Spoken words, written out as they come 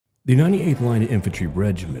The 98th Line Infantry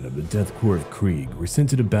Regiment of the Death Corps of Krieg were sent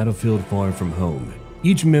to the battlefield far from home,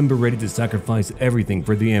 each member ready to sacrifice everything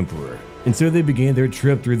for the Emperor, and so they began their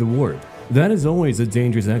trip through the warp. That is always a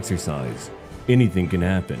dangerous exercise. Anything can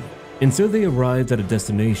happen, and so they arrived at a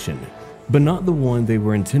destination, but not the one they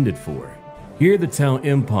were intended for. Here the Tau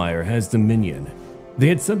Empire has dominion. They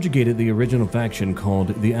had subjugated the original faction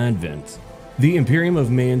called the Advent. The Imperium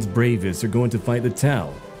of Man's Bravest are going to fight the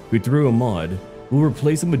Tau, who through a mod will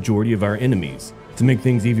replace a majority of our enemies. To make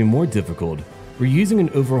things even more difficult, we're using an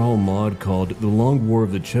overhaul mod called the Long War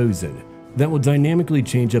of the Chosen that will dynamically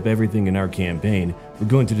change up everything in our campaign. We're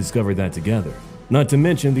going to discover that together. Not to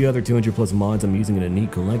mention the other 200 plus mods I'm using in a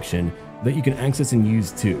neat collection that you can access and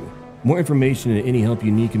use too. More information and any help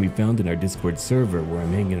you need can be found in our Discord server where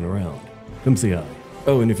I'm hanging around. Come say hi.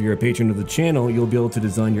 Oh, and if you're a patron of the channel, you'll be able to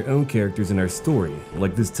design your own characters in our story,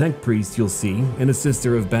 like this tech priest you'll see and a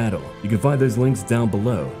sister of battle. You can find those links down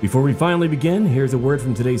below. Before we finally begin, here's a word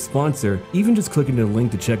from today's sponsor. Even just clicking the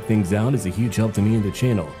link to check things out is a huge help to me and the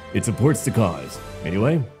channel. It supports the cause.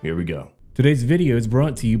 Anyway, here we go. Today's video is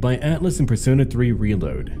brought to you by Atlas and Persona 3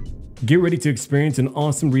 Reload. Get ready to experience an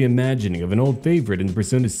awesome reimagining of an old favorite in the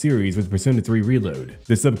Persona series with Persona 3 Reload.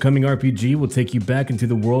 This upcoming RPG will take you back into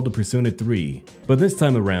the world of Persona 3, but this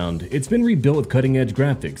time around, it's been rebuilt with cutting-edge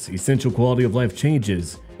graphics, essential quality of life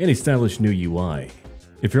changes, and a stylish new UI.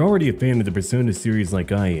 If you're already a fan of the Persona series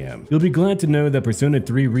like I am, you'll be glad to know that Persona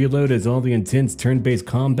 3 Reload has all the intense turn-based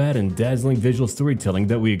combat and dazzling visual storytelling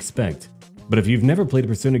that we expect. But if you've never played a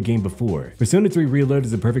Persona game before, Persona 3 Reload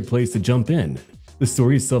is the perfect place to jump in. The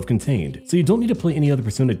story is self-contained, so you don't need to play any other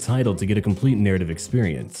Persona title to get a complete narrative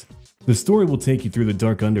experience. The story will take you through the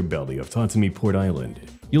dark underbelly of Tatami Port Island.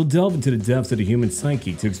 You'll delve into the depths of the human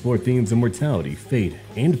psyche to explore themes of mortality, fate,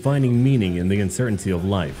 and finding meaning in the uncertainty of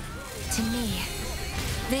life. To me,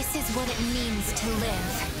 this is what it means to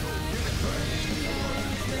live.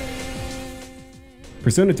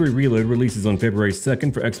 Persona 3 Reload releases on February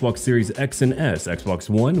 2nd for Xbox Series X and S, Xbox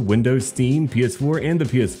One, Windows, Steam, PS4, and the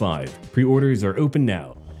PS5. Pre-orders are open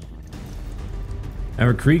now.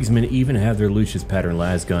 Our Kriegsmen even have their Lucius pattern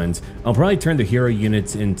lasguns. I'll probably turn the hero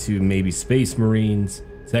units into maybe Space Marines,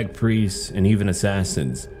 Tech Priests, and even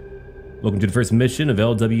Assassins. Welcome to the first mission of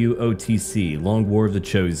LWOTC, Long War of the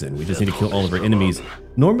Chosen. We just need to kill all of our enemies.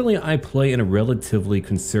 Normally I play in a relatively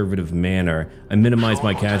conservative manner. I minimize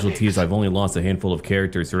my casualties. I've only lost a handful of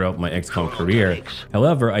characters throughout my XCOM career.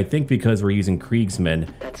 However, I think because we're using Kriegsmen,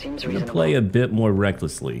 I'm going to play a bit more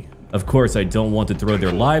recklessly. Of course, I don't want to throw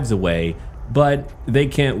their lives away, but they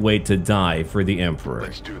can't wait to die for the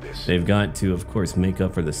Emperor. They've got to, of course, make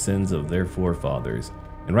up for the sins of their forefathers.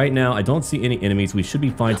 And right now, I don't see any enemies. We should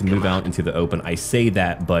be fine to move out into the open. I say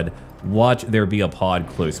that, but watch there be a pod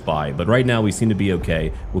close by. But right now, we seem to be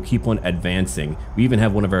okay. We'll keep on advancing. We even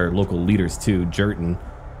have one of our local leaders too, Jerton.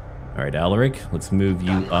 All right, Alaric, let's move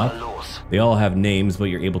you up. They all have names, but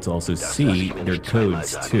you're able to also see their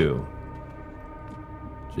codes too.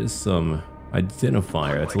 Just some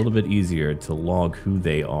identifier. It's a little bit easier to log who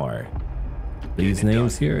they are. These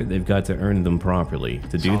names here, they've got to earn them properly.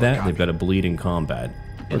 To do that, they've got to bleed in combat,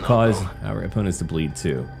 or cause our opponents to bleed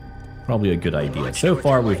too. Probably a good idea. So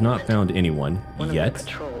far, we've not found anyone yet.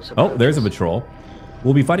 Oh, there's a patrol.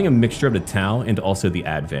 We'll be fighting a mixture of the Tau and also the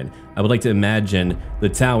Advent. I would like to imagine the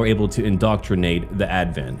Tau are able to indoctrinate the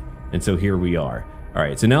Advent, and so here we are. All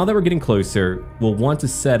right, so now that we're getting closer, we'll want to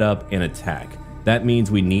set up an attack. That means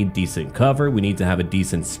we need decent cover, we need to have a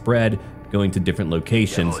decent spread, going to different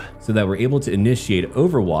locations so that we're able to initiate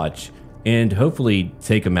Overwatch and hopefully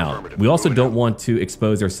take them out. We also don't want to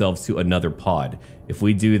expose ourselves to another pod. If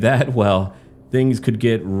we do that, well, things could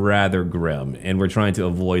get rather grim, and we're trying to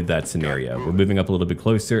avoid that scenario. We're moving up a little bit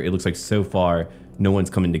closer. It looks like so far no one's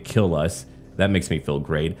coming to kill us. That makes me feel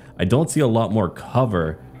great. I don't see a lot more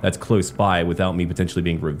cover that's close by without me potentially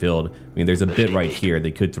being revealed. I mean, there's a bit right here.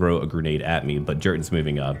 They could throw a grenade at me, but Jerton's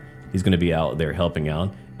moving up. He's going to be out there helping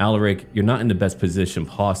out. Alaric, you're not in the best position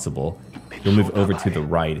possible. You'll move over to the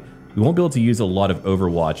right. We won't be able to use a lot of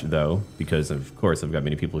Overwatch though, because of course I've got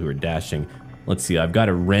many people who are dashing. Let's see, I've got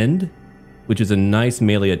a Rend, which is a nice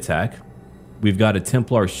melee attack. We've got a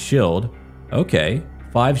Templar Shield. Okay,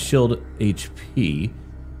 5 shield HP.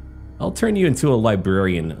 I'll turn you into a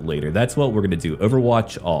Librarian later. That's what we're gonna do,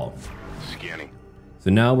 Overwatch all. Scanning. So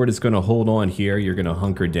now we're just gonna hold on here. You're gonna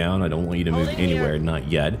hunker down. I don't want you to move anywhere, not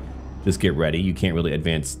yet. Just get ready. You can't really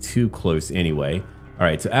advance too close anyway. All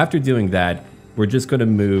right, so after doing that, we're just going to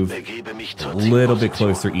move a little bit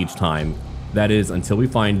closer each time. That is until we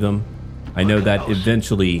find them. I know that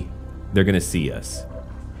eventually they're going to see us.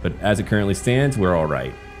 But as it currently stands, we're all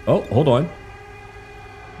right. Oh, hold on.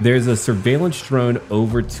 There's a surveillance drone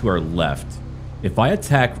over to our left. If I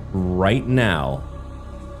attack right now,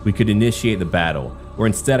 we could initiate the battle. Or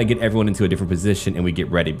instead, I get everyone into a different position and we get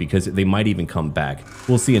ready because they might even come back.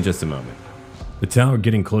 We'll see in just a moment. The tower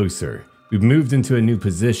getting closer. We've moved into a new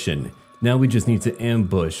position. Now we just need to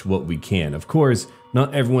ambush what we can. Of course,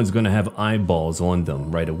 not everyone's going to have eyeballs on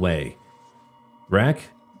them right away. Rack,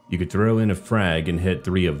 you could throw in a frag and hit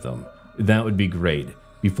 3 of them. That would be great.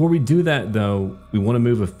 Before we do that though, we want to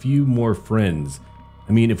move a few more friends.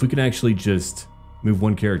 I mean, if we could actually just move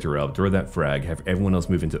one character up, throw that frag, have everyone else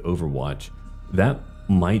move into Overwatch, that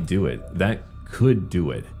might do it. That could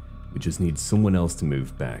do it. We just need someone else to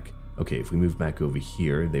move back. Okay, if we move back over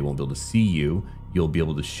here, they won't be able to see you. You'll be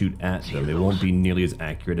able to shoot at them. They won't be nearly as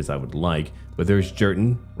accurate as I would like. But there's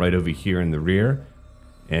Jerton right over here in the rear.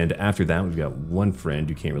 And after that, we've got one friend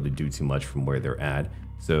who can't really do too much from where they're at.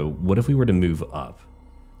 So what if we were to move up?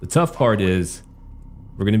 The tough part is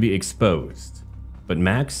we're going to be exposed. But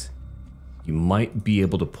Max, you might be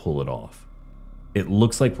able to pull it off. It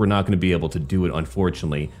looks like we're not going to be able to do it,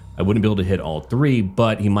 unfortunately. I wouldn't be able to hit all 3,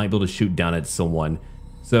 but he might be able to shoot down at someone.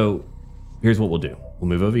 So here's what we'll do. We'll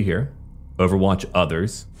move over here, Overwatch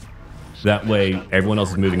others. That way everyone else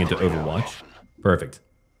is moving into Overwatch. Perfect.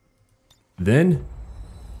 Then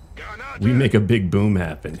we make a big boom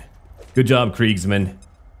happen. Good job, Kriegsman.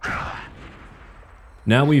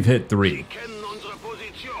 Now we've hit 3.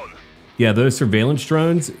 Yeah, those surveillance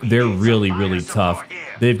drones, they're really, really tough.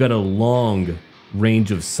 They've got a long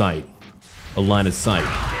range of sight, a line of sight.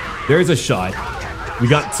 There's a shot. We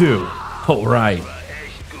got 2. All right.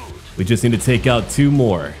 We just need to take out 2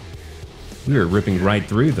 more. We are ripping right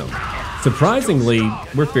through them. Surprisingly,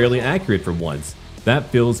 we're fairly accurate for once. That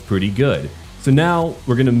feels pretty good. So now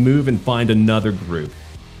we're gonna move and find another group.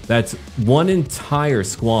 That's one entire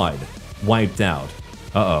squad wiped out.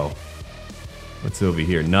 Uh-oh. What's over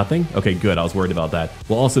here? Nothing? Okay, good. I was worried about that.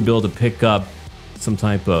 We'll also be able to pick up some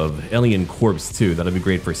type of alien corpse too. That'll be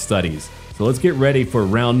great for studies. So let's get ready for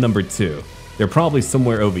round number 2. They're probably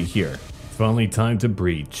somewhere over here. It's finally time to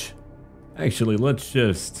breach. Actually, let's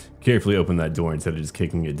just carefully open that door instead of just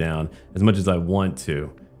kicking it down as much as I want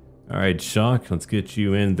to. All right, Shock, let's get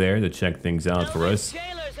you in there to check things out for us.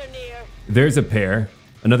 There's a pair.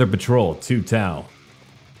 Another patrol, 2 Tau.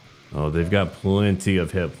 Oh, they've got plenty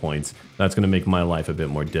of hit points. That's going to make my life a bit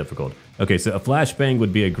more difficult. Okay, so a flashbang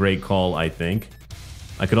would be a great call, I think.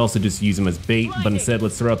 I could also just use them as bait, but instead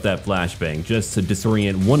let's throw up that flashbang just to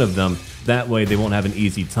disorient one of them. That way they won't have an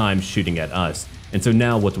easy time shooting at us. And so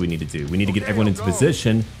now what do we need to do? We need to get everyone into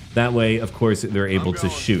position. That way, of course, they're able to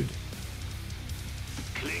shoot.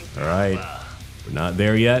 All right, we're not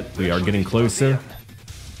there yet. We are getting closer.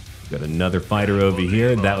 Got another fighter over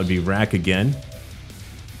here. That would be Rack again.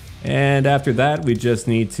 And after that, we just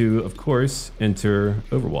need to, of course, enter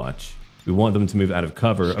Overwatch. We want them to move out of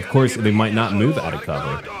cover. Of course, they might not move out of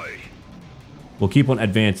cover. We'll keep on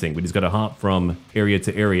advancing. We just gotta hop from area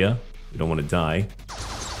to area. We don't want to die.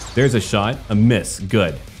 There's a shot. A miss.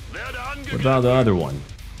 Good. What about the other one?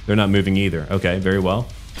 They're not moving either. Okay, very well.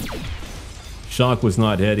 Shock was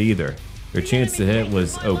not hit either. Their chance to hit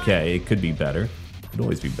was okay. It could be better. It could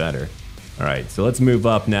always be better. All right, so let's move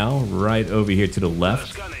up now, right over here to the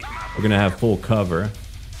left. We're gonna have full cover.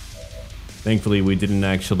 Thankfully, we didn't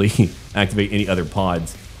actually activate any other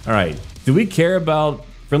pods. All right, do we care about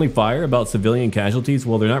friendly fire, about civilian casualties?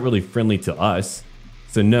 Well, they're not really friendly to us.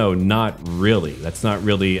 So no, not really. That's not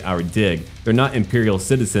really our dig. They're not Imperial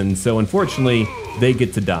citizens, so unfortunately, they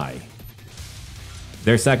get to die.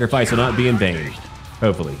 Their sacrifice will not be in vain,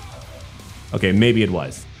 hopefully. Okay, maybe it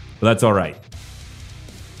was, but that's all right.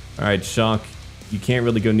 All right, Shock, you can't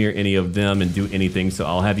really go near any of them and do anything, so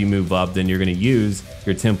I'll have you move up. Then you're gonna use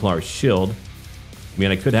your Templar shield. I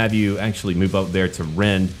mean, I could have you actually move up there to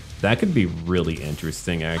rend. That could be really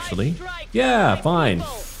interesting, actually. Yeah, fine.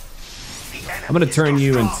 I'm gonna turn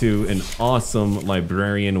you into an awesome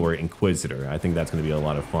librarian or inquisitor. I think that's gonna be a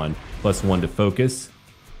lot of fun. +1 to focus.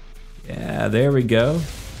 Yeah, there we go.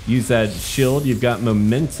 Use that shield. You've got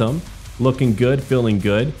momentum. Looking good, feeling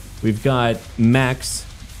good. We've got Max,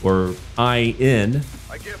 or IN.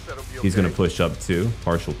 He's gonna push up too.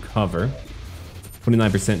 Partial cover.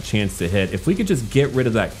 29% chance to hit. If we could just get rid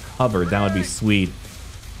of that cover, that would be sweet.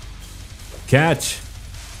 Catch.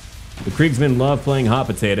 The Kriegsmen love playing hot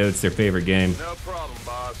potato. It's their favorite game. No problem,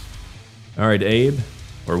 boss. All right, Abe,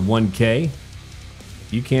 or 1K. If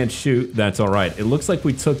you can't shoot, that's all right. It looks like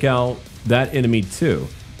we took out that enemy too.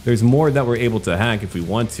 There's more that we're able to hack if we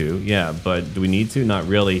want to. Yeah, but do we need to? Not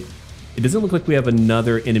really. It doesn't look like we have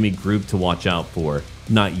another enemy group to watch out for.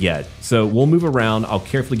 Not yet. So we'll move around. I'll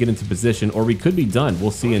carefully get into position, or we could be done.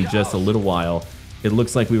 We'll see in just a little while. it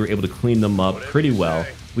looks like we were able to clean them up pretty well.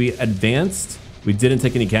 We advanced. We didn't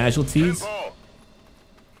take any casualties.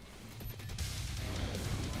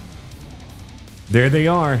 There they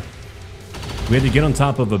are. We had to get on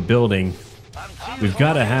top of a building. We've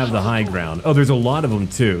got to have the high ground. Oh, there's a lot of them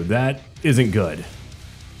too. That isn't good.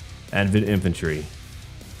 Advent infantry.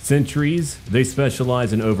 Sentries, they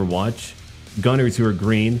specialize in Overwatch. Gunners, who are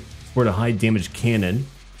green, sport a high damage cannon.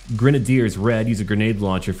 Grenadiers, red, use a grenade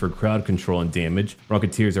launcher for crowd control and damage.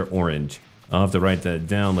 Rocketeers are orange. I'll have to write that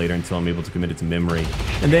down later until I'm able to commit it to memory.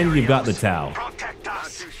 And then you've got the Tau.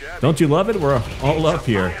 Don't you love it? We're all up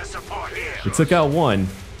here. We took out one.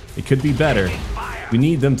 It could be better. We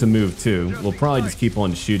need them to move too. We'll probably just keep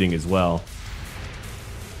on shooting as well.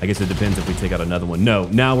 I guess it depends if we take out another one. No,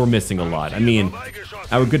 now we're missing a lot. I mean,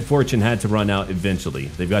 our good fortune had to run out eventually.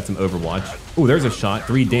 They've got some Overwatch. Oh, there's a shot.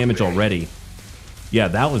 3 damage already. Yeah,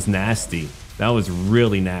 that was nasty. That was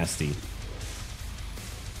really nasty.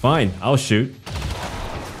 Fine, I'll shoot.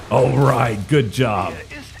 All right, good job.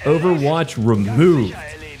 Overwatch removed.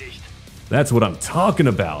 That's what I'm talking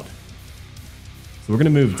about. So we're gonna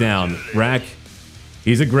move down. Rack,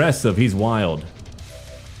 he's aggressive, he's wild.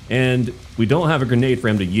 And we don't have a grenade for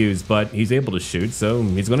him to use, but he's able to shoot, so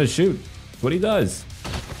he's gonna shoot. That's what he does.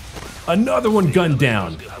 Another one gunned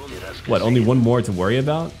down. What, only one more to worry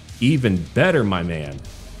about? Even better, my man.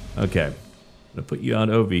 Okay, I'm gonna put you out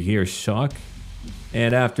over here, Shock.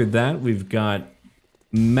 And after that, we've got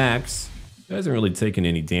Max. He hasn't really taken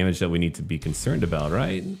any damage that we need to be concerned about,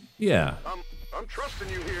 right? Yeah. I'm trusting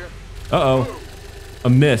you here. Uh-oh. A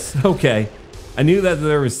miss. Okay. I knew that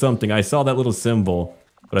there was something. I saw that little symbol,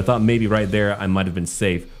 but I thought maybe right there I might have been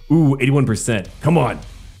safe. Ooh, 81%. Come on.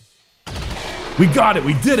 We got it.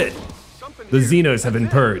 We did it. The Xenos have been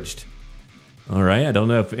purged. All right. I don't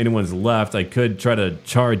know if anyone's left. I could try to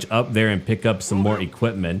charge up there and pick up some more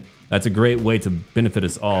equipment. That's a great way to benefit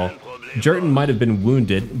us all. Jerton might have been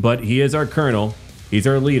wounded, but he is our colonel. He's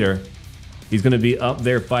our leader. He's going to be up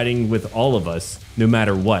there fighting with all of us, no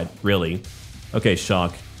matter what, really. Okay,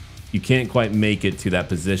 Shock. You can't quite make it to that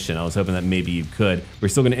position. I was hoping that maybe you could. We're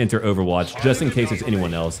still going to enter Overwatch, just in case there's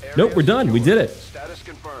anyone else. Nope, we're done. We did it. Status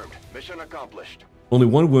confirmed. Mission accomplished. Only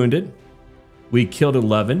 1 wounded. We killed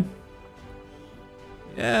 11.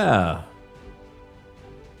 Yeah.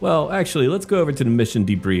 Well, actually, let's go over to the mission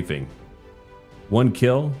debriefing. 1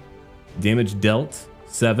 kill. Damage dealt,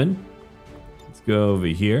 7. Let's go over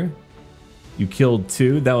here. You killed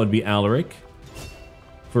 2. That would be Alaric.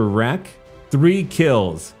 For Rack, 3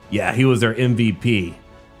 kills. Yeah, he was our MVP.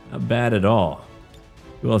 Not bad at all.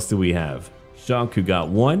 Who else do we have? Shock, who got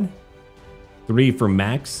 1. 3 for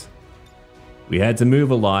Max. We had to move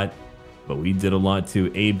a lot, but we did a lot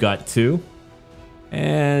too. Abe got 2.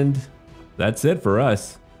 And that's it for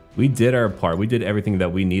us. We did our part. We did everything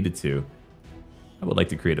that we needed to. I would like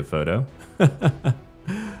to create a photo.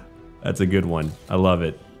 That's a good one. I love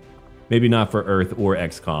it. Maybe not for Earth or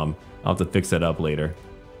XCOM. I'll have to fix that up later.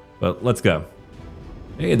 But let's go.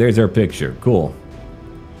 Hey, there's our picture. Cool.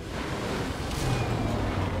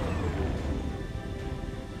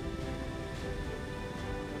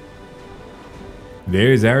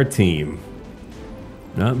 There's our team.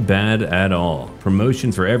 Not bad at all.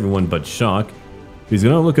 Promotions for everyone but Shock, who's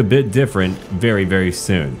going to look a bit different very, very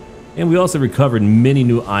soon. And we also recovered many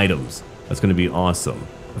new items. That's going to be awesome.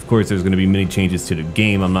 Of course, there's going to be many changes to the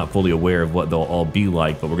game. I'm not fully aware of what they'll all be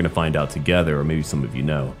like, but we're going to find out together, or maybe some of you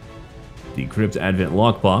know. Decrypt Advent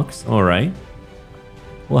Lockbox. All right.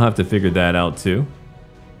 We'll have to figure that out too.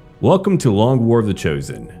 Welcome to Long War of the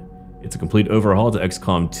Chosen. It's a complete overhaul to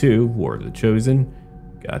XCOM 2, War of the Chosen.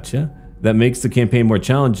 Gotcha. That makes the campaign more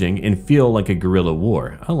challenging and feel like a guerrilla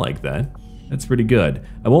war. I like that. That's pretty good.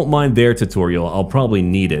 I won't mind their tutorial. I'll probably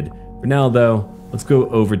need it. For now though, let's go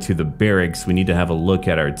over to the barracks. We need to have a look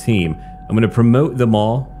at our team. I'm going to promote them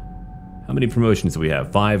all. How many promotions do we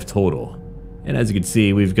have? 5 total. And as you can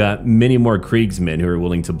see, we've got many more Kriegsmen who are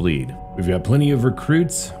willing to bleed. We've got plenty of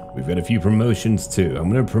recruits. We've got a few promotions too.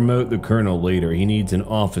 I'm going to promote the colonel later. He needs an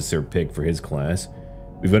officer pick for his class.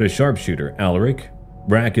 We've got a sharpshooter, Alaric.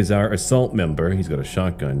 Rack is our assault member. He's got a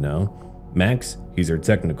shotgun now. Max, he's our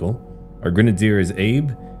technical. Our grenadier is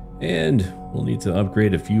Abe. And we'll need to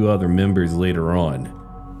upgrade a few other members later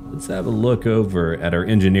on. Let's have a look over at our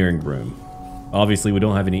engineering room. Obviously, we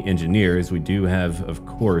don't have any engineers. We do have, of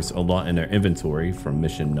course, a lot in our inventory from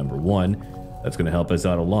mission number 1. That's going to help us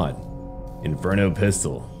out a lot. Inferno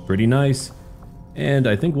pistol. Pretty nice. And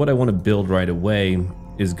I think what I want to build right away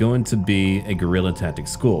is going to be a guerrilla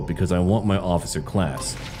tactics school because I want my officer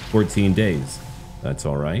class. 14 days. That's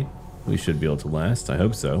all right. We should be able to last. I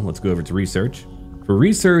hope so. Let's go over to research. For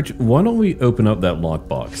research, why don't we open up that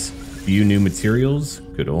lockbox? few new materials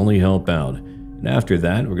could only help out. And after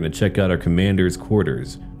that, we're going to check out our commander's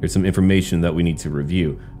quarters. There's some information that we need to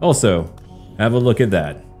review. Also, have a look at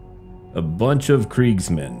that. A bunch of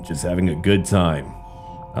Kriegsmen just having a good time.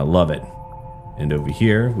 I love it. And over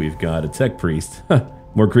here, we've got a tech priest.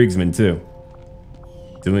 More Kriegsmen too.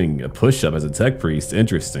 Doing a push-up as a tech priest,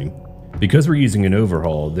 interesting. Because we're using an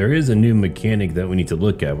overhaul, there is a new mechanic that we need to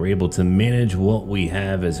look at. We're able to manage what we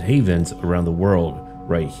have as havens around the world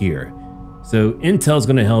right here. So Intel is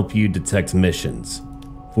going to help you detect missions.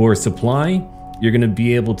 For supply, you're going to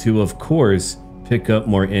be able to, of course, pick up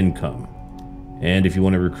more income. And if you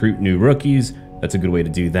want to recruit new rookies, that's a good way to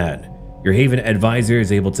do that. Your Haven advisor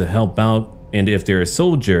is able to help out, and if they're a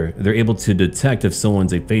soldier, they're able to detect if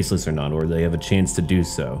someone's a faceless or not, or they have a chance to do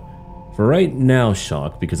so. For right now,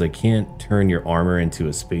 Shock, because I can't turn your armor into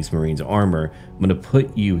a Space Marine's armor, I'm going to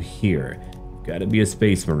put you here. You've got to be a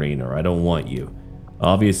Space Marine or I don't want you.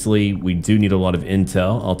 Obviously, we do need a lot of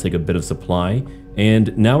intel. I'll take a bit of supply.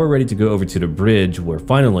 And now we're ready to go over to the bridge where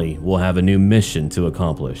finally we'll have a new mission to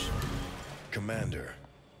accomplish. Commander,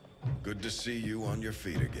 good to see you on your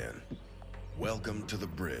feet again. Welcome to the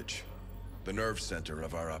bridge, the nerve center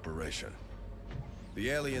of our operation. The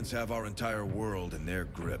aliens have our entire world in their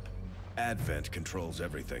grip. Advent controls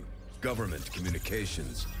everything. Government,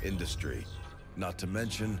 communications, industry, not to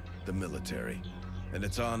mention the military. And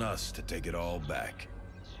it's on us to take it all back.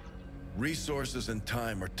 Resources and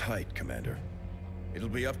time are tight, Commander. It'll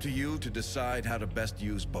be up to you to decide how to best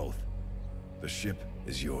use both. The ship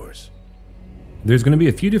is yours. There's going to be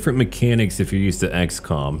a few different mechanics if you're used to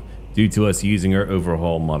XCOM due to us using our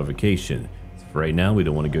overhaul modification. So for right now, we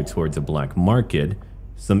don't want to go towards a black market.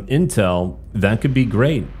 Some intel, that could be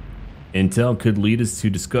great. Intel could lead us to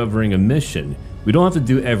discovering a mission. We don't have to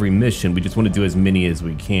do every mission, we just want to do as many as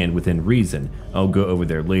we can within reason. I'll go over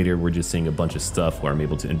there later. We're just seeing a bunch of stuff where I'm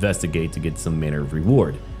able to investigate to get some manner of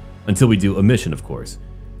reward. Until we do a mission, of course.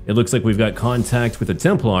 It looks like we've got contact with the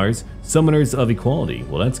Templars, Summoners of Equality.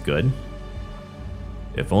 Well, that's good.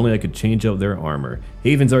 If only I could change out their armor.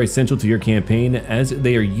 Havens are essential to your campaign as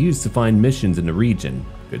they are used to find missions in the region.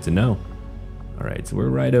 Good to know. Alright, so we're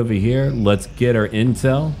right over here. Let's get our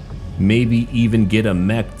intel. Maybe even get a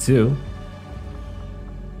mech too.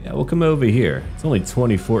 Yeah, we'll come over here. It's only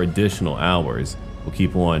 24 additional hours. We'll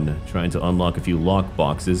keep on trying to unlock a few lock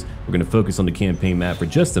boxes. We're going to focus on the campaign map for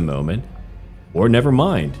just a moment. Or never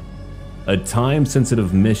mind. A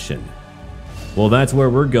time-sensitive mission. Well, that's where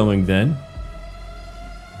we're going then.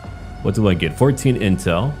 What do I get? 14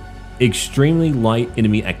 intel. Extremely light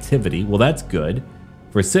enemy activity. Well, that's good.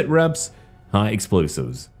 For sit reps, high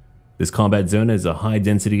explosives. This combat zone has a high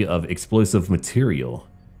density of explosive material.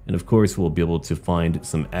 And of course, we'll be able to find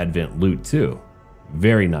some Advent loot too.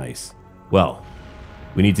 Very nice. Well,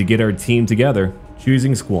 we need to get our team together,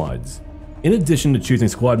 choosing squads. In addition to choosing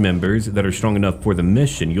squad members that are strong enough for the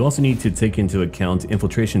mission, you also need to take into account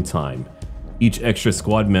infiltration time. Each extra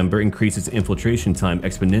squad member increases infiltration time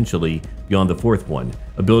exponentially beyond the fourth one.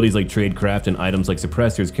 Abilities like tradecraft and items like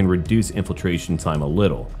suppressors can reduce infiltration time a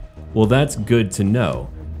little. Well, that's good to know.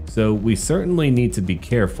 So we certainly need to be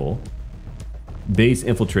careful. Base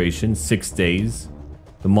infiltration, 6 days.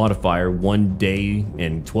 The modifier, 1 day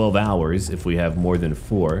and 12 hours if we have more than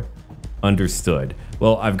 4. Understood.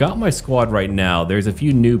 Well, I've got my squad right now. There's a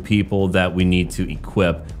few new people that we need to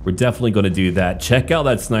equip. We're definitely going to do that. Check out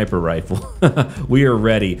that sniper rifle. We are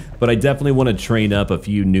ready, but I definitely want to train up a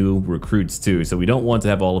few new recruits too. So we don't want to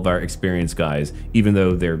have all of our experienced guys, even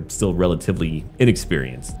though they're still relatively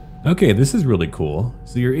inexperienced. Okay, this is really cool.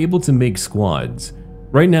 So you're able to make squads.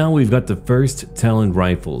 Right now, we've got the first Talon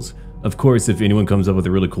rifles. Of course, if anyone comes up with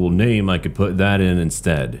a really cool name, I could put that in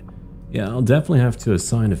instead. Yeah, I'll definitely have to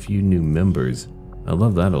assign a few new members. I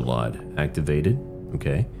love that a lot. Activated.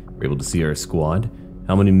 Okay, we're able to see our squad,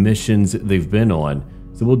 how many missions they've been on.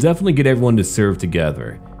 So we'll definitely get everyone to serve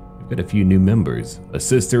together. We've got a few new members. A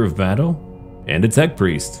Sister of Battle and a Tech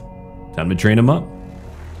Priest. Time to train them up.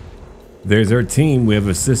 There's our team. We have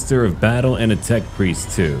a Sister of Battle and a Tech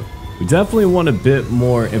Priest too. We definitely want a bit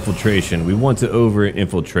more infiltration. We want to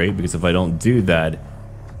over-infiltrate because if I don't do that,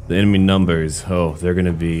 the enemy numbers, oh, they're going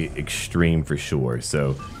to be extreme for sure.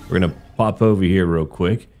 So we're going to pop over here real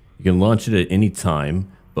quick. You can launch it at any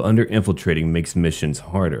time, but under-infiltrating makes missions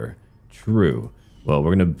harder. True. Well,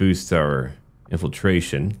 we're going to boost our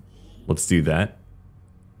infiltration. Let's do that.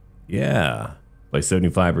 Yeah, by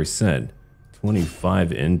 75%. 25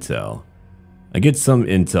 intel. I get some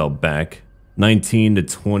intel back. 19 to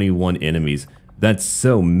 21 enemies. That's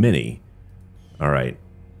so many. Alright.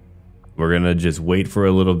 We're gonna just wait for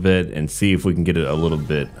a little bit and see if we can get it a little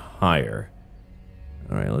bit higher.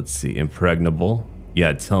 Alright, let's see. Impregnable.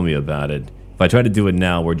 Yeah, tell me about it. If I try to do it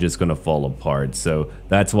now, we're just gonna fall apart. So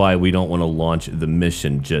that's why we don't want to launch the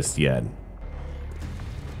mission just yet.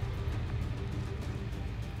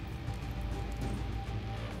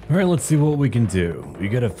 All right, let's see what we can do. We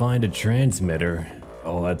gotta find a transmitter.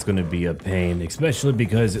 Oh, that's gonna be a pain, especially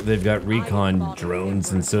because they've got recon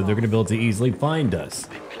drones, and so they're gonna be able to easily find us.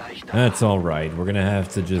 That's all right. We're gonna have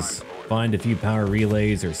to just find a few power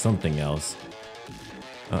relays or something else.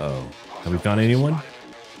 Uh-oh. Have we found anyone?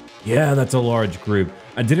 Yeah, that's a large group.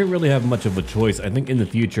 I didn't really have much of a choice. I think in the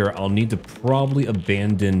future, I'll need to probably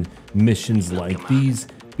abandon missions like these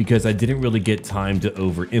because I didn't really get time to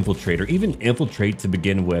over-infiltrate or even infiltrate to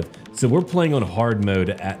begin with. So we're playing on hard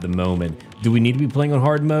mode at the moment. Do we need to be playing on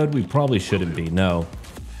hard mode? We probably shouldn't be, no.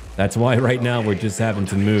 That's why right now we're just having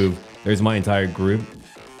to move. There's my entire group.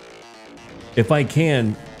 If I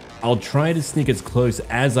can, I'll try to sneak as close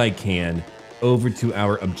as I can over to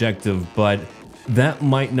our objective, but that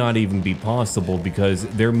might not even be possible because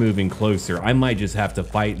they're moving closer. I might just have to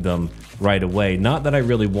fight them right away. Not that I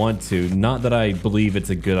really want to, not that I believe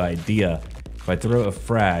it's a good idea. If I throw a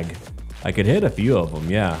frag, I could hit a few of them,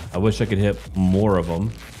 yeah. I wish I could hit more of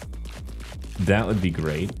them. That would be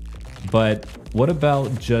great. But what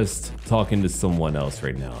about just talking to someone else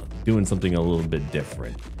right now? Doing something a little bit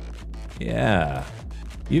different. Yeah.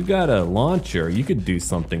 You've got a launcher, you could do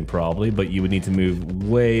something probably, but you would need to move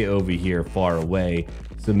way over here far away,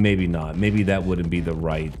 so maybe not. Maybe that wouldn't be the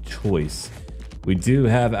right choice. We do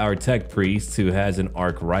have our tech priest who has an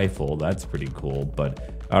arc rifle. That's pretty cool,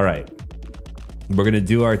 but all right. We're gonna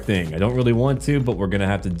do our thing. I don't really want to, but we're gonna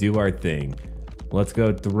have to do our thing. Let's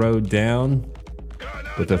go throw down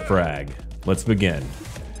with a frag. Let's begin.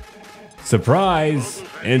 Surprise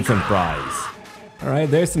and some fries. All right,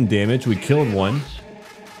 there's some damage. We killed one.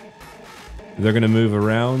 They're gonna move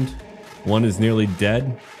around. One is nearly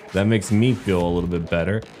dead. That makes me feel a little bit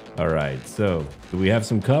better. All right, so do we have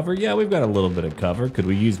some cover? Yeah, we've got a little bit of cover. Could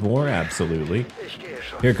we use more? Absolutely.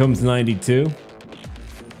 Here comes 92.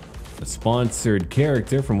 A sponsored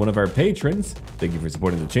character from one of our patrons. Thank you for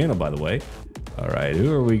supporting the channel, by the way. All right,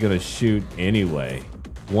 who are we gonna shoot anyway?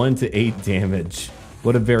 1 to 8 damage.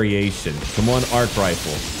 What a variation. Come on, arc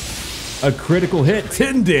rifle. A critical hit,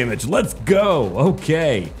 10 damage. Let's go.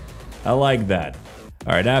 Okay. I like that.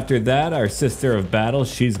 All right, after that, our sister of battle,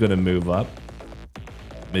 she's gonna move up.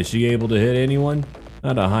 Is she able to hit anyone?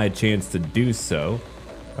 Not a high chance to do so.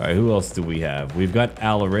 All right, who else do we have? We've got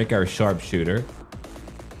Alaric, our sharpshooter.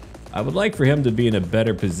 I would like for him to be in a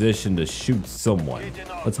better position to shoot someone.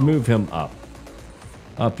 Let's move him up.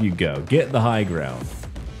 Up you go. Get the high ground.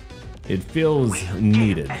 It feels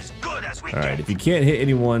needed. All right, if you can't hit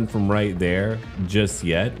anyone from right there just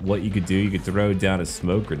yet, what you could do, you could throw down a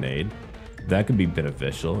smoke grenade. That could be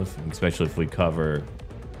beneficial, especially if we cover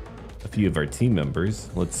a few of our team members.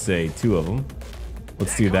 Let's say 2 of them.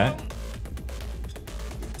 Let's do that.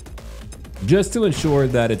 Just to ensure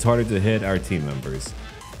that it's harder to hit our team members.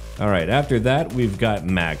 All right, after that, we've got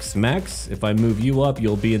Max. Max, if I move you up,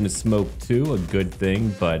 you'll be in the smoke too, a good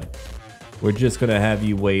thing, but we're just gonna have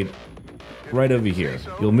you wait right over here.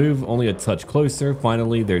 You'll move only a touch closer.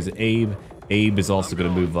 Finally, there's Abe. Abe is also gonna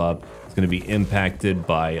move up. It's gonna be impacted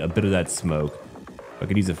by a bit of that smoke. If I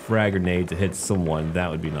could use a frag grenade to hit someone,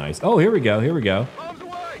 that would be nice. Oh, here we go, here we go.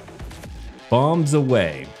 Bombs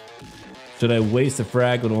away. Should I waste a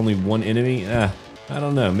frag with only 1 enemy? I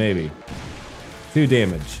don't know, maybe. 2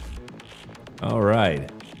 damage. All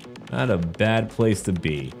right, not a bad place to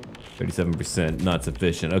be. 37%, not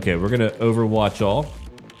sufficient. Okay, we're gonna overwatch all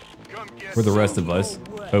for the rest of us.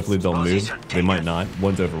 Hopefully they'll move. They might not.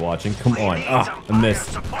 One's overwatching. Come on. Ah, I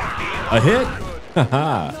missed. A hit?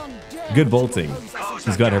 Haha. Good bolting.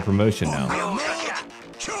 She's got her promotion now.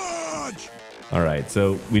 All right,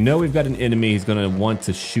 so we know we've got an enemy. He's gonna want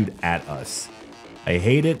to shoot at us. I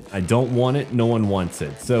hate it. I don't want it. No one wants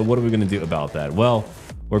it. So what are we gonna do about that? Well,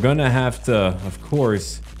 we're gonna have to, of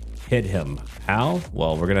course, hit him. How?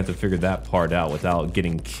 Well, we're gonna have to figure that part out without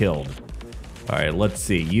getting killed. All right, let's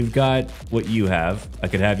see. You've got what you have. I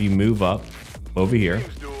could have you move up over here.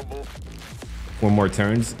 4 more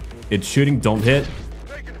turns. It's shooting. Don't hit.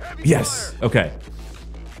 Yes. Okay.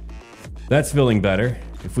 That's feeling better.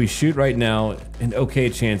 If we shoot right now, an okay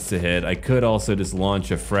chance to hit. I could also just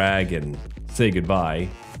launch a frag and say goodbye.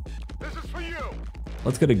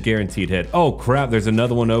 Let's get a guaranteed hit. Oh crap, there's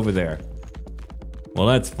another one over there. Well,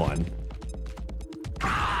 that's fun.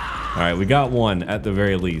 All right, we got one at the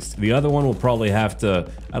very least. The other one will probably have to,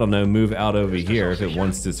 I don't know, move out over here if it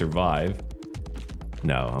wants to survive.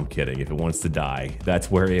 No, I'm kidding. If it wants to die, that's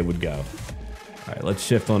where it would go. All right, let's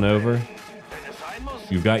shift on over.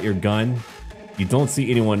 You've got your gun. You don't see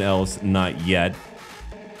anyone else, not yet.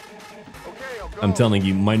 I'm telling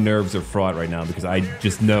you, my nerves are fraught right now because I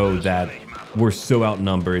just know that we're so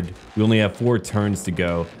outnumbered. We only have 4 turns to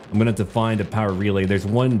go. I'm gonna have to find a power relay. There's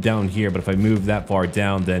one down here, but if I move that far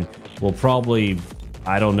down, then we'll probably,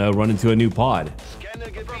 I don't know, run into a new pod.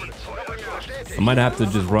 I might have to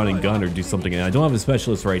just run and gun or do something. And I don't have a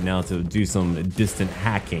specialist right now to do some distant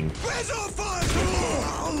hacking.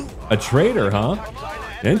 A traitor, huh?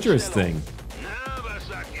 Interesting.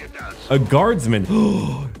 A guardsman.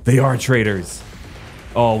 They are traitors.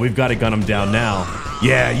 Oh, we've got to gun them down now.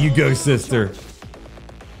 Yeah, you go, sister.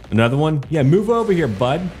 Another one? Yeah, move over here,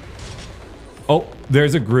 bud. Oh,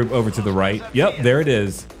 there's a group over to the right. Yep, there it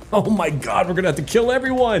is. Oh my God, we're gonna have to kill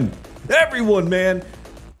everyone. Everyone, man.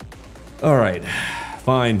 All right,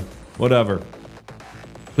 fine, whatever.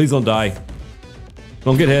 Please don't die.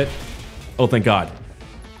 Don't get hit. Oh, thank God.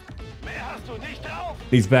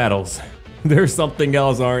 These battles, they're something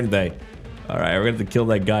else, aren't they? All right, we're gonna have to kill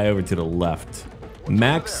that guy over to the left.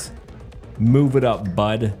 Max, move it up,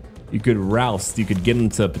 bud. You could roust. You could get him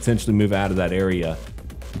to potentially move out of that area.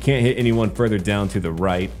 You can't hit anyone further down to the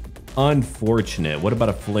right. Unfortunate. What about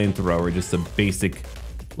a flamethrower? Just a basic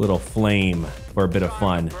little flame for a bit of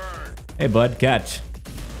fun. Hey, bud, catch.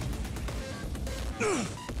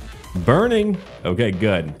 Burning. Okay,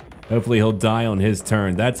 good. Hopefully he'll die on his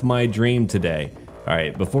turn. That's my dream today. All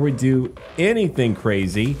right, before we do anything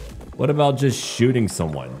crazy, what about just shooting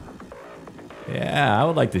someone? Yeah, I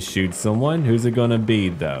would like to shoot someone. Who's it gonna be,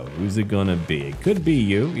 though? Who's it gonna be? It could be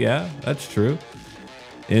you. Yeah, that's true.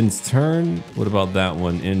 End's turn. What about that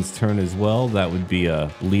one? End's turn as well. That would be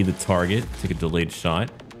a lead the target. Take a delayed shot.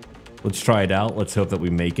 Let's try it out. Let's hope that we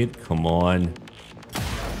make it. Come on.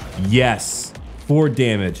 Yes. 4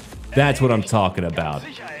 damage. That's what I'm talking about.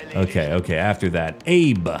 Okay, okay. After that,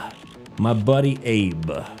 Abe. My buddy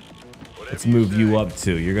Abe. Let's move you up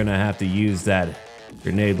too. You're gonna have to use that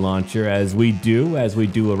grenade launcher as we do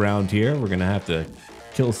around here. We're gonna have to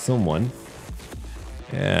kill someone.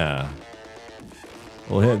 Yeah.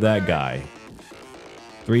 We'll hit that guy.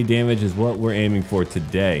 3 damage is what we're aiming for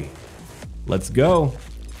today. Let's go.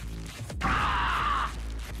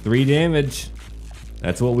 3 damage.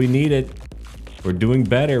 That's what we needed. We're doing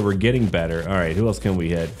better. We're getting better. All right, who else can we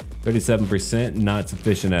hit? 37%, not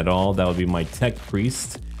sufficient at all. That would be my tech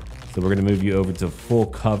priest. So we're gonna move you over to full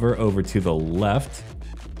cover over to the left.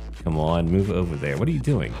 Come on, move over there. What are you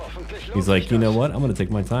doing? He's like, you know what? I'm gonna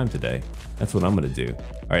take my time today. That's what I'm gonna do.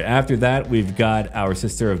 All right, after that, we've got our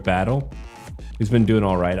Sister of Battle, who's been doing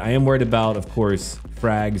all right. I am worried about, of course,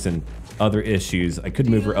 frags and other issues. I could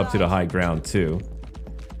move her up to the high ground too.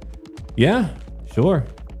 Yeah, sure.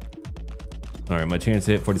 All right, my chance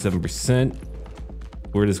to hit 47%.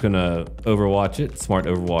 We're just gonna overwatch it. Smart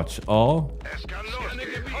overwatch all.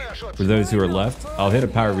 For those who are left, I'll hit a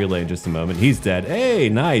power relay in just a moment. He's dead. Hey,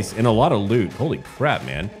 nice. And a lot of loot. Holy crap,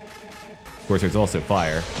 man. Of course, there's also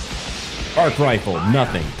fire. Arc rifle,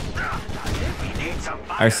 nothing.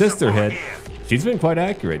 Our sister hit. She's been quite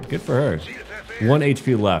accurate. Good for her. 1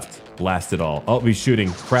 HP left. Blast it all. Oh, he's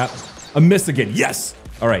shooting. Crap. A miss again. Yes.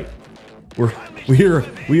 All right.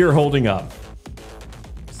 We are holding up.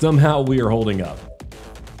 Somehow we are holding up.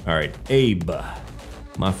 All right, Abe,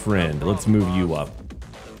 my friend. Let's move you up.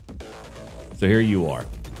 So here you are.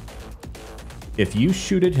 If you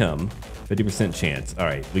shoot at him, 50% chance. All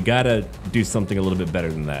right, we gotta do something a little bit better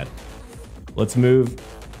than that. Let's move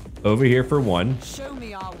over here for 1. Show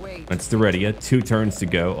me our way. That's the ready. 2 turns to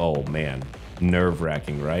go. Oh man,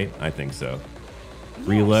 nerve-wracking, right? I think so.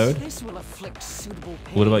 Reload. This will afflict suitable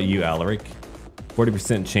pain. What about you, Alaric?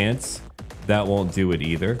 40% chance. That won't do it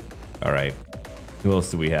either. All right. Who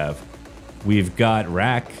else do we have? We've got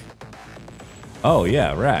Rack. Oh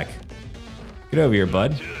yeah, Rack. Get over here,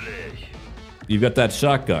 bud. You've got that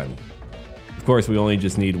shotgun. Of course, we only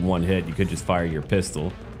just need 1 hit. You could just fire your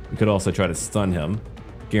pistol. You could also try to stun him.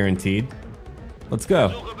 Guaranteed. Let's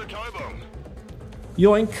go.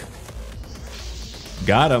 Yoink.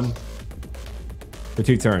 Got him. For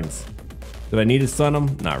 2 turns. Did I need to stun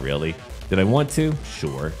him? Not really. Did I want to?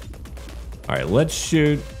 Sure. All right, let's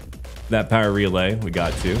shoot that power relay. We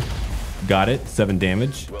got to. Got it. 7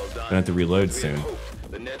 damage. Well done. Gonna have to reload soon.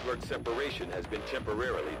 The network separation has been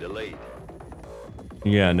temporarily delayed.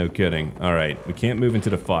 Yeah, no kidding. All right, we can't move into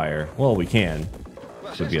the fire. Well, we can.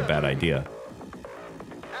 Would be a bad idea.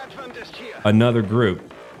 Another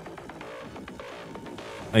group.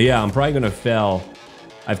 Yeah, I'm probably gonna fail.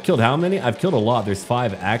 I've killed how many? I've killed a lot. There's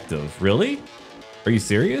 5 active. Really? Are you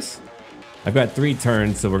serious? I've got 3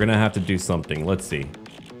 turns, so we're gonna have to do something. Let's see.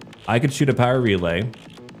 I could shoot a power relay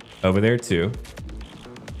over there too.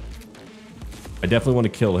 I definitely want to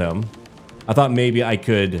kill him. I thought maybe I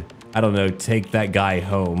could I don't know, take that guy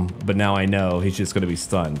home. But now I know he's just going to be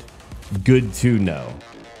stunned. Good to know.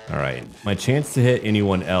 All right. My chance to hit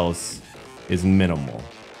anyone else is minimal.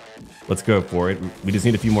 Let's go for it. We just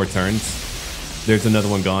need a few more turns. There's another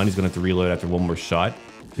one gone. He's going to have to reload after one more shot.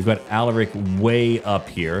 We've got Alaric way up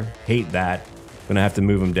here. Hate that. Going to have to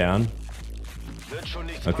move him down.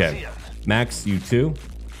 Okay. Max, you too.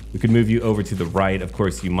 We could move you over to the right. Of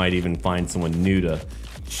course, you might even find someone new to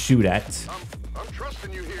shoot at. I'm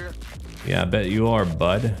trusting you here. Yeah, I bet you are,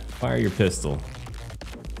 bud. Fire your pistol.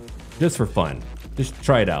 Just for fun. Just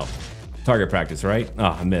try it out. Target practice, right?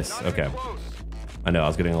 Ah, I missed. Okay. I know, I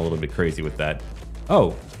was getting a little bit crazy with that.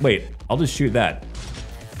 Oh, wait. I'll just shoot that.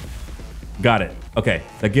 Got it. Okay,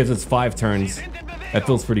 that gives us 5 turns. That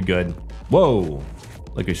feels pretty good. Whoa.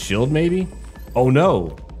 Like a shield, maybe? Oh,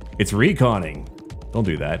 no. It's reconning. Don't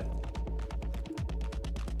do that.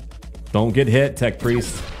 Don't get hit, Tech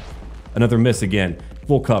Priest. Another miss again.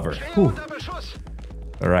 Full cover. Whew.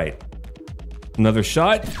 All right. Another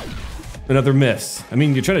shot. Another miss. I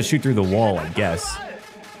mean, you're trying to shoot through the wall, I guess.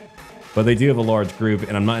 But they do have a large group,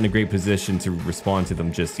 and I'm not in a great position to respond to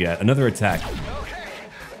them just yet. Another attack.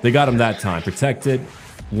 They got him that time. Protected.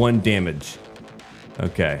 1 damage.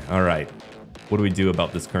 Okay, all right. What do we do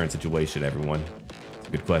about this current situation, everyone? It's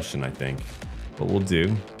a good question, I think. What we'll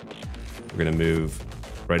do, we're gonna move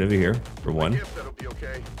right over here for 1. If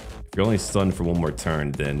you're only stunned for 1 more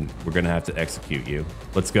turn, then we're gonna have to execute you.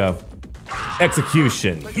 Let's go.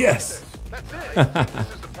 Execution. Yes.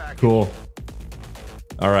 Cool.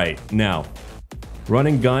 All right, now, run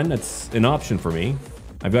and gun, that's an option for me.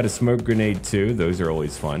 I've got a smoke grenade too, those are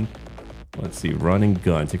always fun. Let's see, run and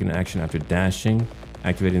gun, taking an action after dashing.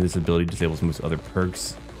 Activating this ability disables most other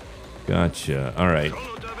perks. Gotcha, all right.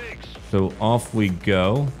 So off we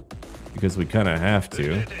go, because we kind of have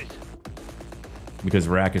to. Because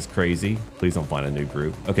Rack is crazy. Please don't find a new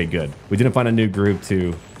group. Okay, good. We didn't find a new group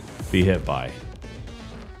to be hit by.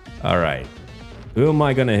 All right, who am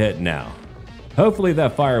I gonna hit now? Hopefully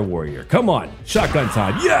that fire warrior. Come on, shotgun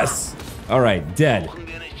time. Yes. All right, dead.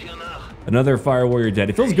 Another fire warrior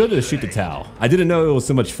dead. It feels good to shoot the towel. I didn't know it was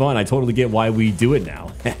so much fun. I totally get why we do it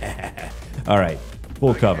now. All right,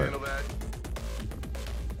 full cover.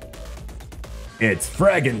 It's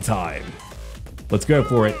fragging time. Let's go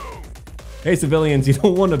for it. Hey civilians, you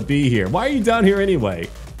don't want to be here. Why are you down here anyway?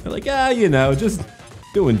 They're like, you know, just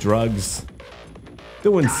doing drugs,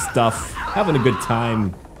 doing stuff, having a good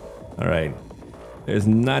time. All right. There's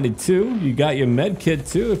 92. You got your med kit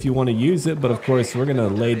too if you want to use it, but of course we're gonna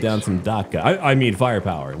lay down some DACA. I mean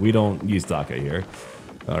firepower. We don't use DACA here.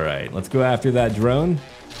 All right, let's go after that drone.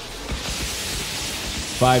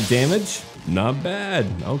 5 damage. Not bad.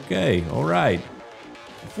 Okay, all right.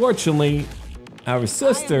 Fortunately, our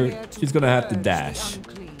sister, she's gonna have to dash.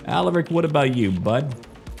 Alaric, what about you, bud?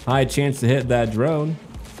 High chance to hit that drone.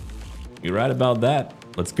 You're right about that.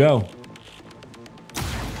 Let's go.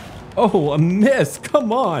 Oh, a miss.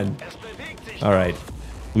 Come on. All right.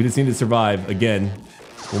 We just need to survive again.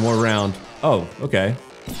 1 more round. Oh, okay.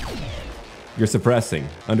 You're suppressing.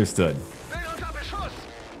 Understood.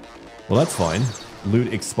 Well, that's fine.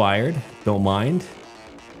 Loot expired. Don't mind.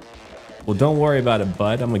 Well, don't worry about it,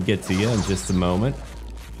 bud. I'm going to get to you in just a moment.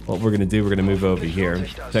 What we're going to do, we're going to move over here.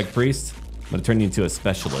 Tech Priest, I'm going to turn you into a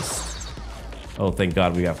specialist. Oh, thank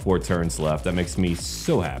God we got 4 turns left. That makes me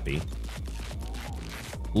so happy.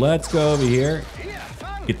 Let's go over here.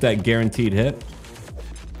 Get that guaranteed hit.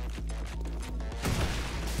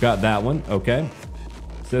 Got that one. Okay.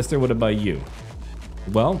 Sister, what about you?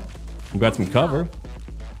 Well, we got some cover.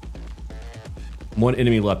 1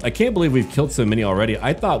 enemy left. I can't believe we've killed so many already.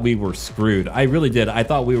 I thought we were screwed. I really did. I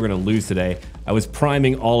thought we were going to lose today. I was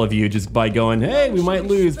priming all of you just by going, hey, we might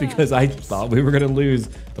lose, because I thought we were going to lose.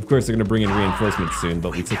 Of course, they're going to bring in reinforcements soon,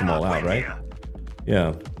 but we took them all out, right?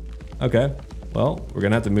 Yeah. Okay. Well, we're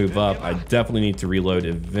going to have to move up. I definitely need to reload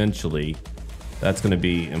eventually. That's going to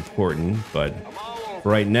be important, but for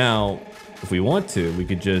right now, if we want to, we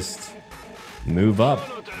could just move up,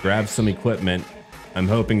 grab some equipment. I'm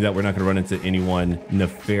hoping that we're not going to run into anyone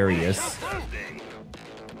nefarious.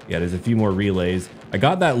 Yeah, there's a few more relays. I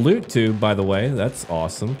got that loot too, by the way. That's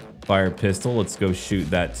awesome. Fire pistol. Let's go shoot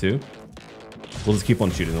that too. We'll just keep on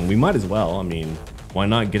shooting them. We might as well. I mean, why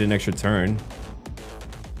not get an extra turn?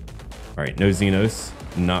 All right, no Xenos.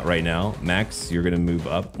 Not right now. Max, you're going to move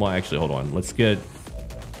up. Well, actually, hold on. Let's get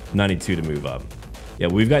 92 to move up. Yeah,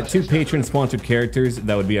 we've got 2 patron-sponsored characters.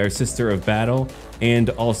 That would be our Sister of Battle and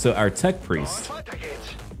also our Tech Priest.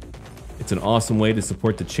 It's an awesome way to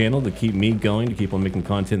support the channel, to keep me going, to keep on making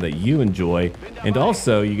content that you enjoy. And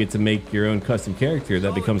also, you get to make your own custom character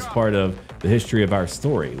that becomes part of the history of our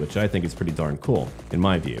story, which I think is pretty darn cool, in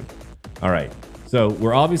my view. All right. So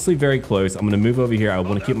we're obviously very close. I'm going to move over here. I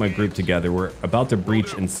want to keep my group together. We're about to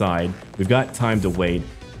breach inside. We've got time to wait.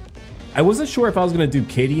 I wasn't sure if I was going to do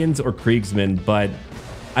Cadians or Kriegsmen, but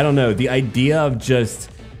I don't know. The idea of just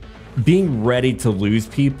being ready to lose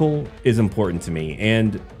people is important to me.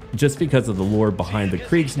 And just because of the lore behind the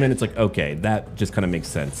Kriegsmen, it's like, okay, that just kind of makes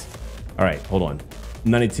sense. All right, hold on.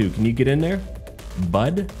 92, can you get in there?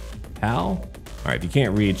 Bud? Pal? All right, if you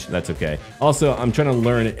can't reach, that's okay. Also, I'm trying to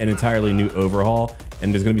learn an entirely new overhaul,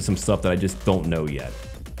 and there's gonna be some stuff that I just don't know yet.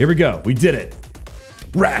 Here we go, we did it.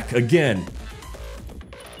 Rack again.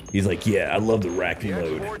 He's like, yeah, I love the rack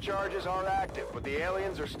mode. Export charges are active, but the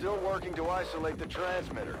aliens are still working to isolate the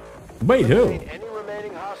transmitter. Wait, who? Any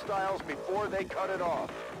remaining hostiles before they cut it off.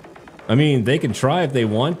 I mean, they can try if they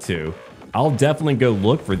want to. I'll definitely go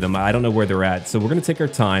look for them. I don't know where they're at, so we're gonna take our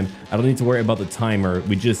time. I don't need to worry about the timer.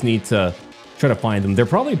 We just need to try to find them. They're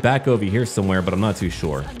probably back over here somewhere, but I'm not too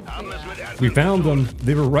sure. We found them.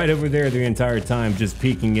 They were right over there the entire time, just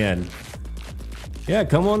peeking in. Yeah,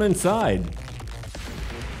 come on inside.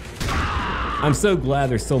 I'm so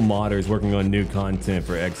glad there's still modders working on new content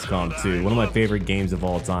for XCOM 2. One of my favorite games of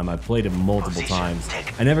all time. I've played it multiple times.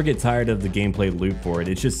 I never get tired of the gameplay loop for it.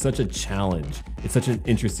 It's just such a challenge. It's such an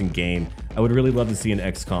interesting game. I would really love to see an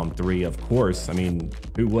XCOM 3, of course. I mean,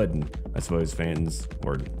 who wouldn't? I suppose fans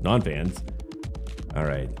or non-fans. All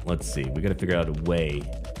right, let's see. We gotta figure out a way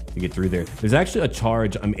to get through there. There's actually a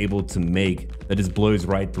charge I'm able to make that just blows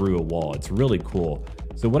right through a wall. It's really cool.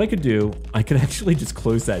 So what I could do, I could actually just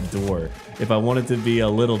close that door if I wanted to be a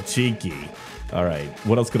little cheeky. All right,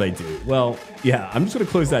 what else could I do? Well, yeah, I'm just gonna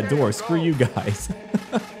close that door. Screw you guys.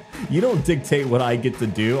 You don't dictate what I get to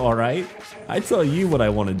do, all right? I tell you what I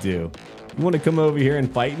wanna do. You wanna come over here and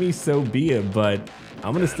fight me? So be it, but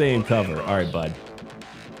I'm gonna stay in cover. All right, bud.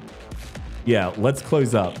 Yeah, let's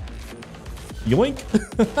close up. Yoink.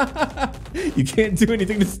 You can't do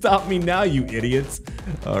anything to stop me now, you idiots.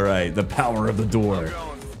 All right, the power of the door.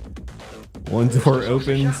 One door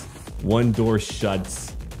opens, one door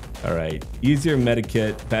shuts. All right, use your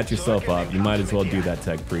medikit, patch yourself up. You might as well do that,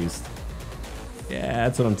 tech priest. Yeah,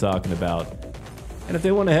 that's what I'm talking about. And if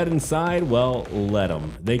they want to head inside, well, let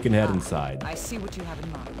them. They can head inside. I see what you have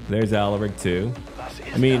in mind. There's Alaric too.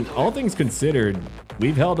 I mean, all things considered,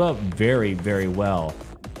 we've held up very, very well.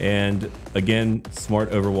 And again,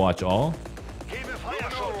 smart Overwatch all.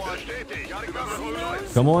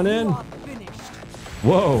 Come on in.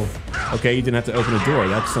 Whoa. Okay, you didn't have to open a door.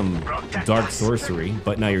 That's some dark sorcery,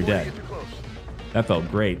 but now you're dead. That felt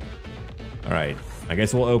great. All right, I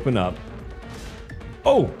guess we'll open up.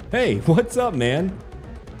 Oh, hey, what's up, man?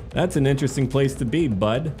 That's an interesting place to be,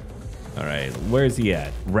 bud. All right, where's he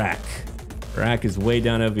at? Rack. Rack is way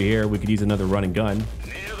down over here. We could use another running gun.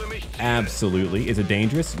 Absolutely. Is it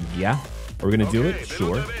dangerous? Yeah. Are we gonna do it?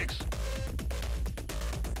 Sure.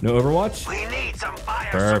 No Overwatch? We need some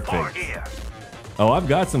fire support here. Oh, I've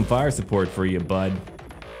got some fire support for you, bud.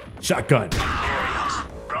 Shotgun.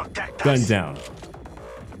 Gun down.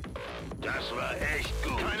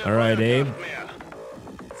 All right, Abe.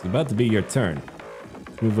 It's about to be your turn.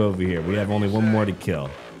 Let's move over here. We have only one more to kill.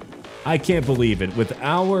 I can't believe it. With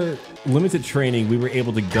our limited training, we were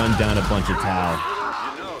able to gun down a bunch of Tau.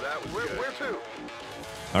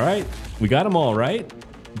 All right, we got them all, right?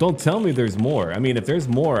 Don't tell me there's more. I mean, if there's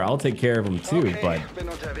more, I'll take care of them too, but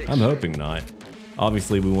I'm hoping not.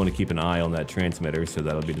 Obviously, we want to keep an eye on that transmitter, so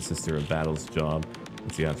that'll be the Sister of Battle's job.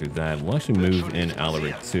 Let's see after that. We'll actually move in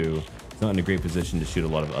Alaric too. It's not in a great position to shoot a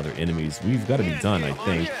lot of other enemies. We've got to be done, I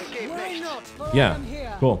think. Yeah,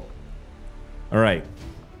 cool. All right.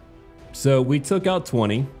 So we took out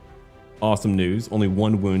 20. Awesome news. Only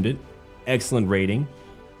 1 wounded. Excellent rating.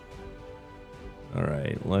 All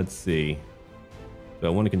right, let's see. Do I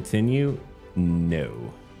want to continue?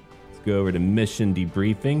 No. Let's go over to mission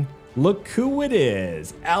debriefing. Look who it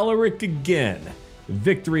is. Alaric again.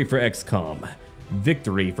 Victory for XCOM.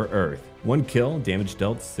 Victory for Earth. 1 kill, damage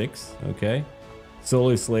dealt 6. Okay.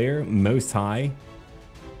 Solar Slayer, most high.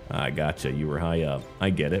 I gotcha. You were high up. I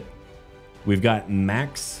get it. We've got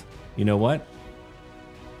Max. You know what?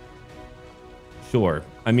 Sure.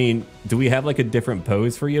 I mean, do we have like a different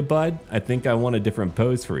pose for you, bud? I think I want a different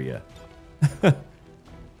pose for you.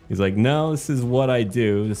 He's like, no, this is what I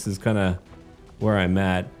do. This is kind of where I'm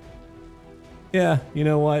at. Yeah, you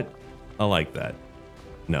know what? I like that.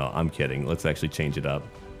 No, I'm kidding. Let's actually change it up.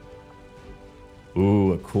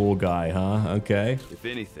 Ooh, a cool guy, huh? Okay. If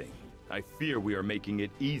anything, I fear we are making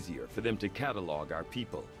it easier for them to catalog our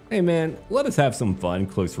people. Hey man, let us have some fun.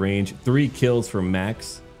 Close range. 3 kills for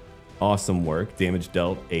Max. Awesome work. Damage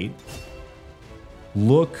dealt 8.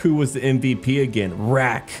 Look who was the MVP again.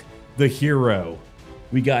 Rack, the hero.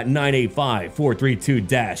 We got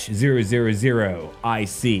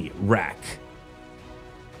 985-432-000 IC Rack.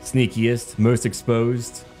 Sneakiest, most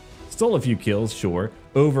exposed. Stole a few kills, sure.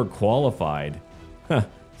 Overqualified. Huh.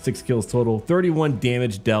 6 kills total, 31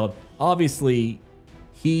 damage dealt. Obviously,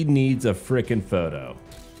 he needs a frickin' photo.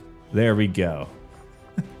 There we go.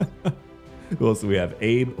 Who else do we have?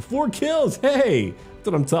 Abe, 4 kills. Hey, that's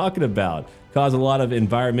what I'm talking about. Cause a lot of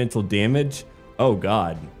environmental damage. Oh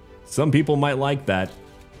God, some people might like that.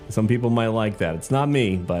 Some people might like that. It's not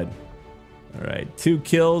me, but all right. 2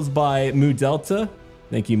 kills by Mu Delta.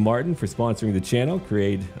 Thank you, Martin, for sponsoring the channel.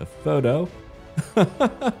 Create a photo.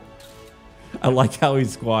 I like how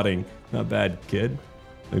he's squatting. Not bad, kid.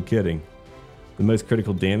 No kidding. The most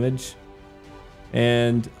critical damage.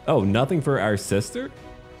 And, oh, nothing for our sister?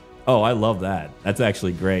 Oh, I love that. That's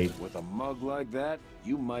actually great. With a mug like that,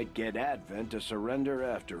 you might get Advent to surrender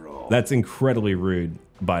after all. That's incredibly rude,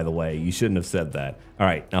 by the way. You shouldn't have said that. All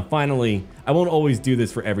right, now finally, I won't always do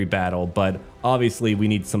this for every battle, but obviously we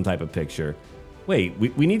need some type of picture. Wait,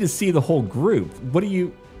 we need to see the whole group.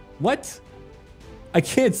 What? I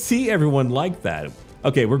can't see everyone like that.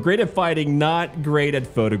 Okay, we're great at fighting, not great at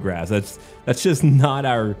photographs. That's just not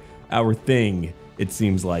our thing. It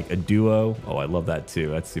seems like a duo. Oh, I love that too.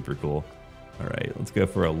 That's super cool. All right, let's go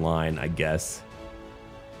for a line, I guess.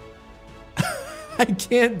 I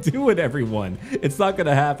can't do it, everyone. It's not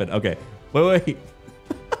gonna happen. Okay, wait.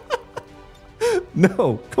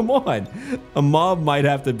 No, come on. A mob might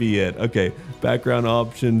have to be it. Okay, background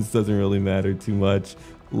options doesn't really matter too much.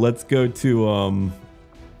 Let's go to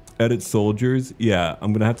edit soldiers. Yeah,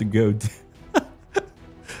 I'm gonna have to go.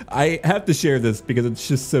 I have to share this because it's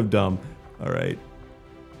just so dumb. All right.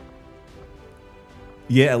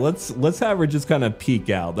 Yeah, let's have her just kind of peek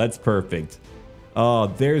out. That's perfect. Oh,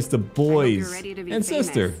 there's the boys and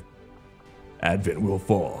sister. Advent will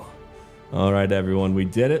fall. All right, everyone, we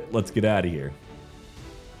did it. Let's get out of here.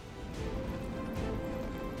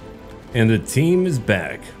 And the team is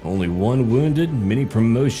back. Only 1 wounded, many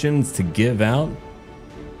promotions to give out.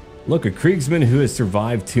 Look, a Kriegsman who has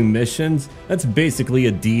survived 2 missions. That's basically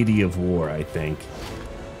a deity of war, I think.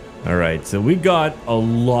 All right, so we got a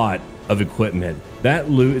lot of equipment. That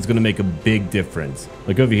loot is going to make a big difference.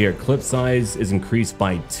 Like over here, clip size is increased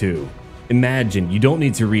by 2. Imagine, you don't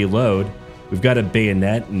need to reload. We've got a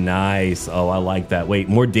bayonet. Nice. Oh, I like that. Wait,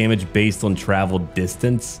 more damage based on traveled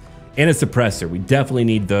distance. And a suppressor. We definitely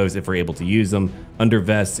need those if we're able to use them. Under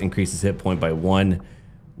vest increases hit point by 1.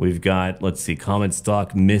 We've got, let's see, common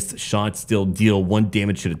stock, missed shot still deal 1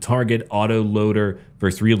 damage to the target. Auto loader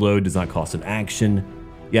versus reload does not cost an action.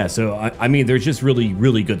 Yeah, so I mean, there's just really,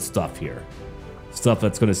 really good stuff here. Stuff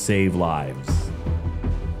that's going to save lives.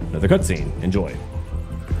 Another cutscene. Enjoy.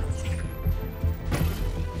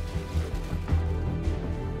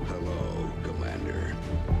 Hello, Commander.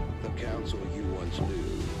 The council you once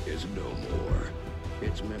knew is no more.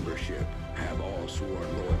 Its membership have all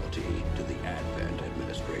sworn loyalty to the Advent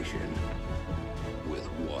administration. With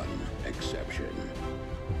one exception.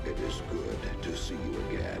 It is good to see you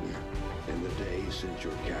again. In the days since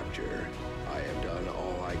your capture, I have done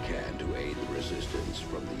all I can to aid the resistance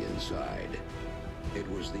from the inside. It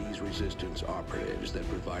was these resistance operatives that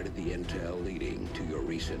provided the intel leading to your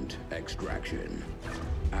recent extraction.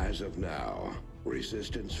 As of now,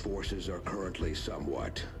 resistance forces are currently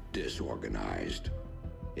somewhat disorganized.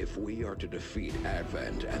 If we are to defeat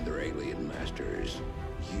Advent and their alien masters,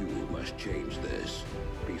 you must change this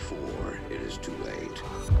before it is too late.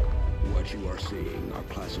 What you are seeing are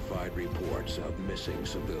classified reports of missing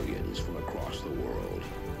civilians from across the world.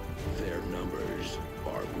 Their numbers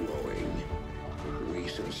are growing. We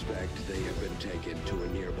suspect they have been taken to a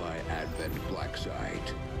nearby Advent black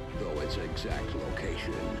site, though its exact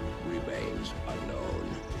location remains unknown.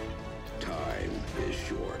 Time is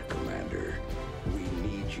short, Commander. We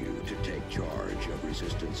need you to take charge of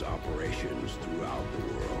resistance operations throughout the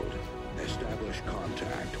world. Establish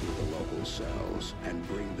contact with the local cells and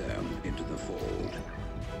bring them into the fold.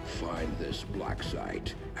 Find this black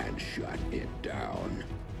site and shut it down.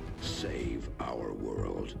 Save our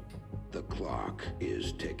world. The clock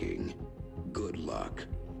is ticking. Good luck,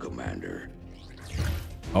 Commander.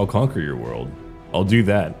 I'll conquer your world. I'll do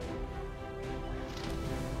that.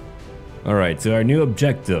 All right, so our new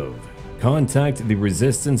objective. Contact the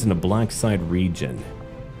resistance in the black site region.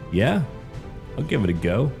 Yeah, I'll give it a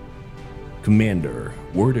go. Commander,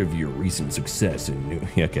 word of your recent success in New...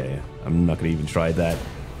 Okay, I'm not gonna even try that.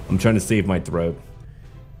 I'm trying to save my throat.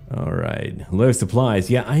 All right, low supplies.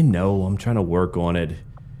 Yeah, I know, I'm trying to work on it.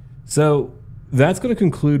 So, that's gonna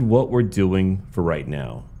conclude what we're doing for right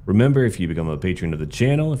now. Remember, if you become a patron of the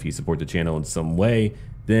channel, if you support the channel in some way,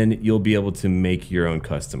 then you'll be able to make your own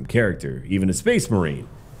custom character, even a Space Marine.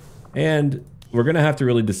 And we're going to have to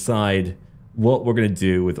really decide what we're going to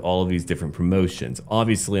do with all of these different promotions.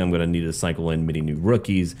 Obviously, I'm going to need to cycle in many new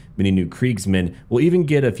rookies, many new Kriegsmen. We'll even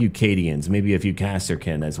get a few Cadians, maybe a few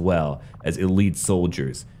Casterken as well as elite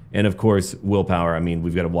soldiers. And of course, willpower, I mean,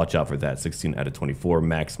 we've got to watch out for that. 16 out of 24,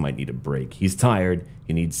 Max might need a break. He's tired,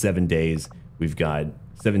 he needs 7 days. We've got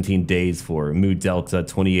 17 days for Mu Delta,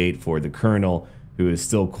 28 for the Colonel, who is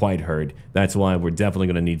still quite hurt. That's why we're definitely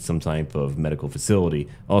going to need some type of medical facility.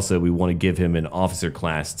 Also, we want to give him an officer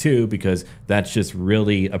class too, because that's just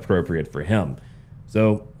really appropriate for him.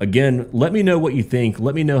 So again, let me know what you think.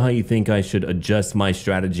 Let me know how you think I should adjust my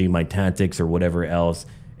strategy, my tactics, or whatever else.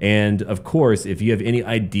 And of course, if you have any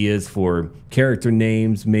ideas for character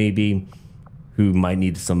names, maybe, who might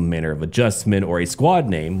need some manner of adjustment, or a squad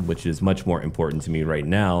name, which is much more important to me right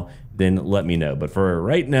now, then let me know. But for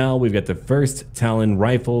right now, we've got the 1st Talon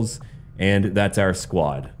Rifles, and that's our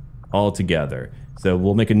squad all together. So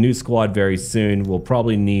we'll make a new squad very soon. We'll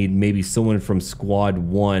probably need maybe someone from Squad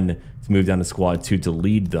 1 to move down to Squad 2 to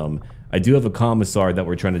lead them. I do have a commissar that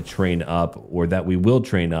we're trying to train up, or that we will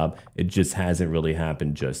train up. It just hasn't really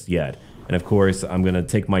happened just yet. And of course, I'm going to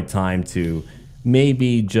take my time to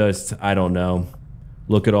maybe just, I don't know,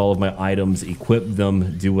 look at all of my items, equip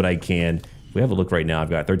them, do what I can. If we have a look right now, I've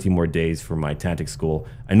got 13 more days for my tactics school.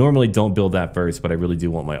 I normally don't build that first, but I really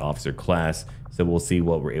do want my officer class. So we'll see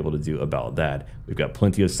what we're able to do about that. We've got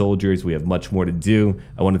plenty of soldiers. We have much more to do.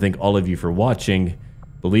 I want to thank all of you for watching.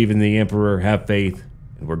 Believe in the Emperor, have faith,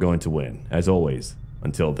 and we're going to win. As always,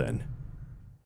 until then.